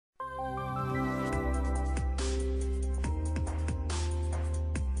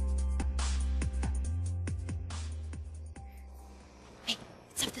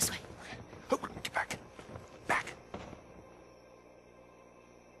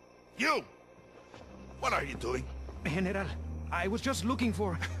You! What are you doing? General, I was just looking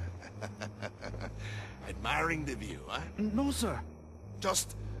for... Admiring the view, huh? No, sir.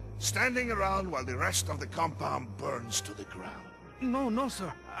 Just standing around while the rest of the compound burns to the ground. No,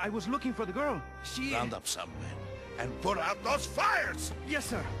 sir. I was looking for the girl. She... Round up some men and put out those fires! Yes,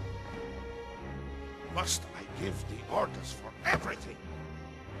 sir. Must I give the orders for everything?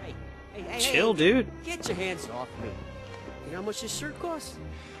 Hey, Chill, dude. Get your hands off me. You know how much this shirt costs?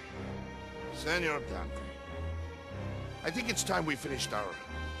 Senor Dante, I think it's time we finished our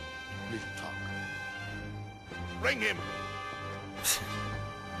little talk. Bring him!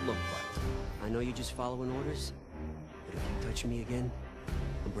 Look, bud, I know you're just following orders, but if you touch me again,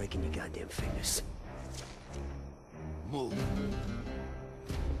 I'm breaking your goddamn fingers. Move.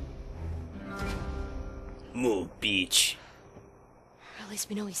 Move, beach. At least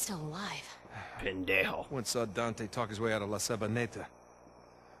we know he's still alive. Pendejo. Once saw Dante talk his way out of La Sabaneta.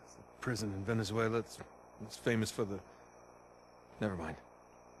 It's a prison in Venezuela. It's famous for the... Never mind.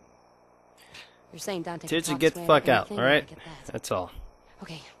 You're saying Dante Did you can get talk the his way out fuck of out, anything? alright? I get that. That's all.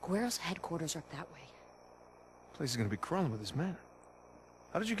 Okay, Guerrero's headquarters are up that way. Place is gonna be crawling with his men.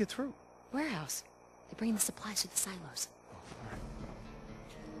 How did you get through? Warehouse. They bring the supplies to the silos.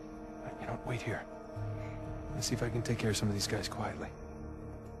 You know, wait here. Let's see if I can take care of some of these guys quietly.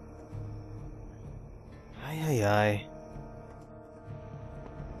 Ay, ay, ay.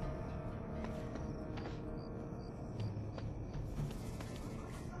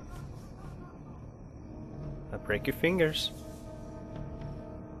 I'll break your fingers.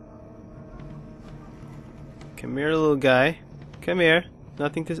 Come here, little guy. Come here.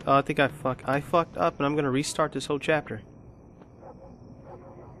 Nothing to... Oh, I think I fucked up, and I'm gonna restart this whole chapter.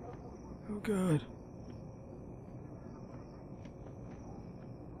 Oh, God.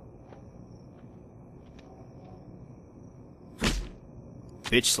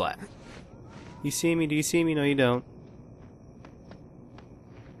 Bitch slap. You see me? Do you see me? No, you don't.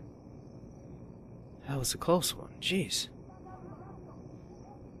 That was a close one. Jeez.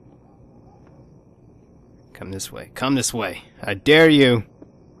 Come this way. Come this way. I dare you.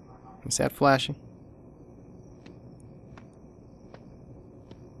 Is that flashing?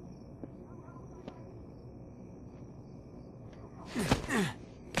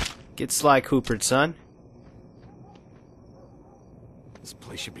 Get Sly Coopered, son. This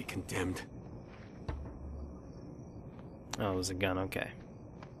place should be condemned. Oh, it was a gun. Okay.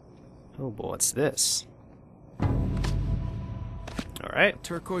 Oh boy, what's this? Alright.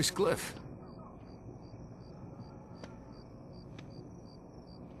 Turquoise glyph.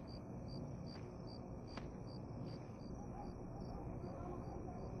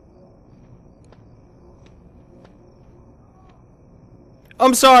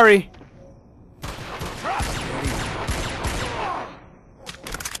 I'm sorry!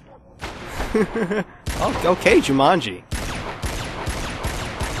 Oh, okay, Jumanji.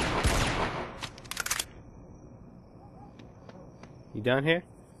 You down here?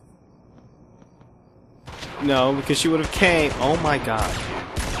 No, because she would have came. Oh my god.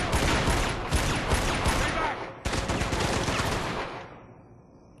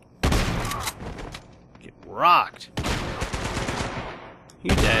 Get rocked.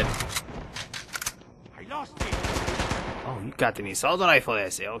 You dead. I lost you. Oh, you got the assault rifle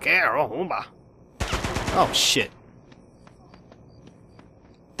ese, okay? Oh, oh shit.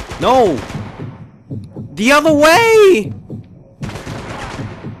 No! The other way!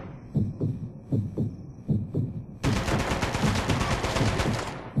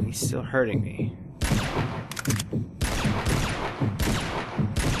 He's still hurting me.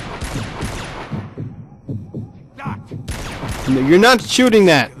 No, you're not shooting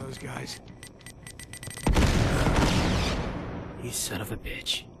that! Those guys. You son of a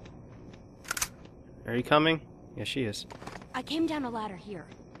bitch. Are you coming? Yeah, she is. I came down a ladder here.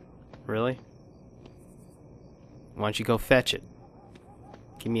 Really? Why don't you go fetch it?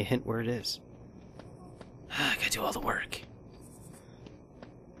 Give me a hint where it is. I gotta do all the work.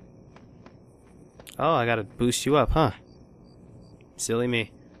 Oh, I gotta boost you up, huh? Silly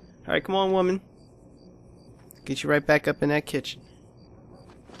me. Alright, come on, woman. Get you right back up in that kitchen.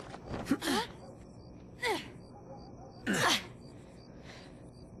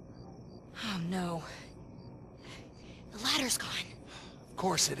 Oh no. The ladder's gone. Of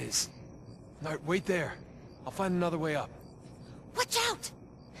course it is. All right, wait there. I'll find another way up. Watch out!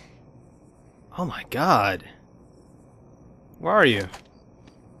 Oh my god. Where are you?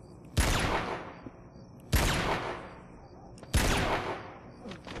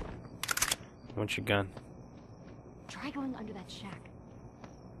 What's your gun? Try going under that shack.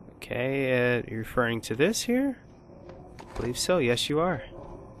 Okay, you're referring to this here? I believe so, yes you are.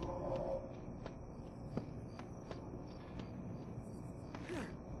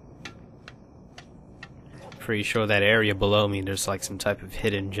 Pretty sure that area below me, there's like some type of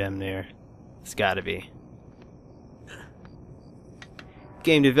hidden gem there. It's gotta be.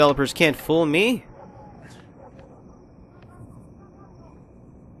 Game developers can't fool me.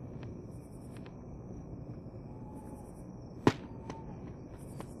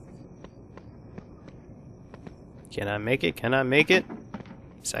 Can I make it? Can I make it?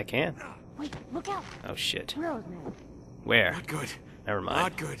 Yes, I can. Wait, look out. Oh shit. Roseman. Where? Not good. Never mind.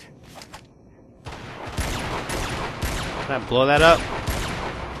 Not good. Can I blow that up?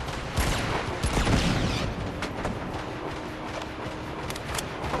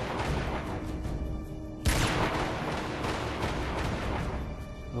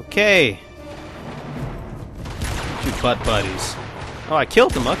 Okay. Two butt buddies. Oh, I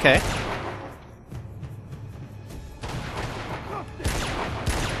killed them. Okay.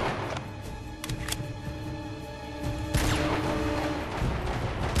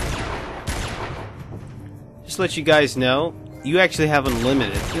 Just to let you guys know, you actually have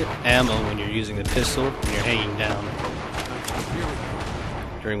unlimited ammo when you're using the pistol when you're hanging down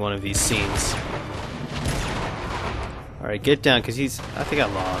during one of these scenes. Alright, get down, because he's... I think I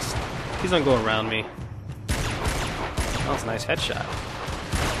lost. He's gonna go around me. That was a nice headshot.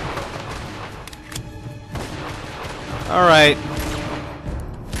 Alright.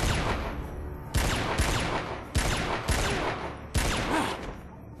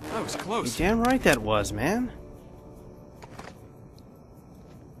 That was close. You're damn right that was, man.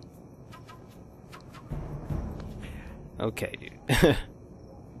 Okay, dude.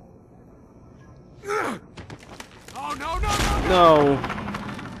 Oh, no, no, no,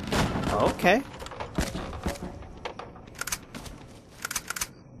 No. Okay.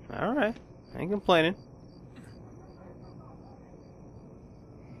 Alright. I ain't complaining.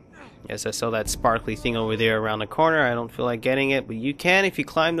 Yes, I saw that sparkly thing over there around the corner. I don't feel like getting it, but you can if you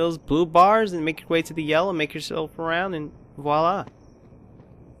climb those blue bars and make your way to the yellow, make yourself around, and voila.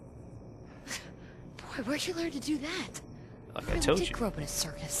 Boy, where'd you learn to do that? Like I I told did you. grow up in a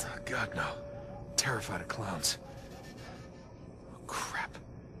circus. Oh, God, no. Terrified of clowns. Oh, crap.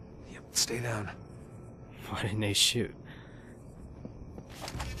 Yep, stay down. Why didn't they shoot?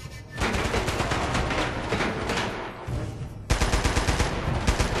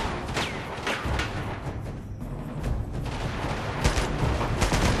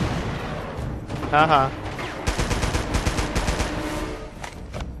 Haha.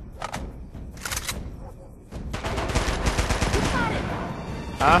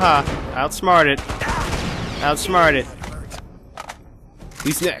 Haha. Outsmarted. Outsmarted.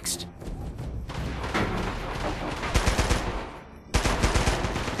 Who's next?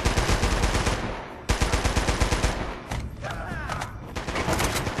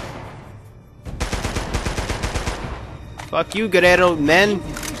 Fuck you, Guerrero men.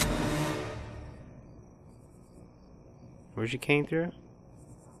 Where'd you came through?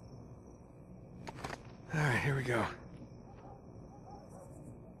 Alright, here we go.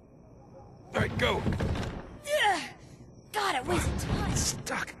 Alright, go! God, it weighs a ton.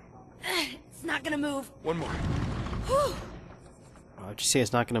 Stuck. It's not gonna move. One more. Whew. Why'd you say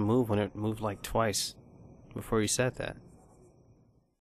it's not gonna move when it moved like twice before you said that?